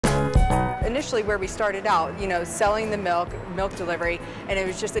initially where we started out, you know, selling the milk delivery, and it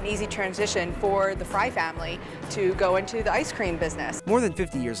was just an easy transition for the Fry family to go into the ice cream business. More than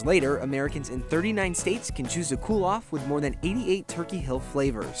 50 years later, Americans in 39 states can choose to cool off with more than 88 Turkey Hill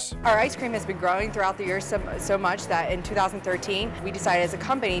flavors. Our ice cream has been growing throughout the years so much that in 2013, we decided as a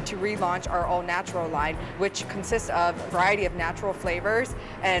company to relaunch our all-natural line, which consists of a variety of natural flavors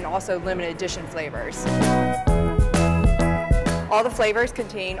and also limited edition flavors. All the flavors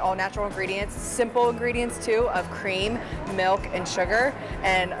contain all natural ingredients, simple ingredients too, of cream, milk, and sugar.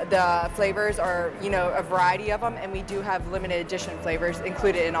 And the flavors are, you know, a variety of them, and we do have limited edition flavors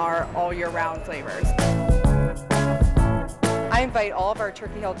included in our all year round flavors. I invite all of our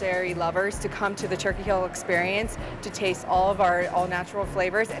Turkey Hill dairy lovers to come to the Turkey Hill experience to taste all of our all-natural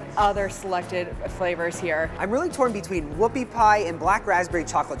flavors and other selected flavors here. I'm really torn between whoopie pie and black raspberry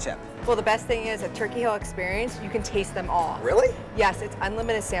chocolate chip. Well, the best thing is at Turkey Hill experience, you can taste them all. Really? Yes, it's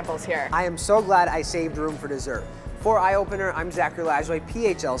unlimited samples here. I am so glad I saved room for dessert. For Eye Opener, I'm Zachary Lajoie,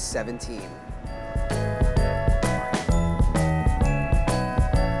 PHL 17.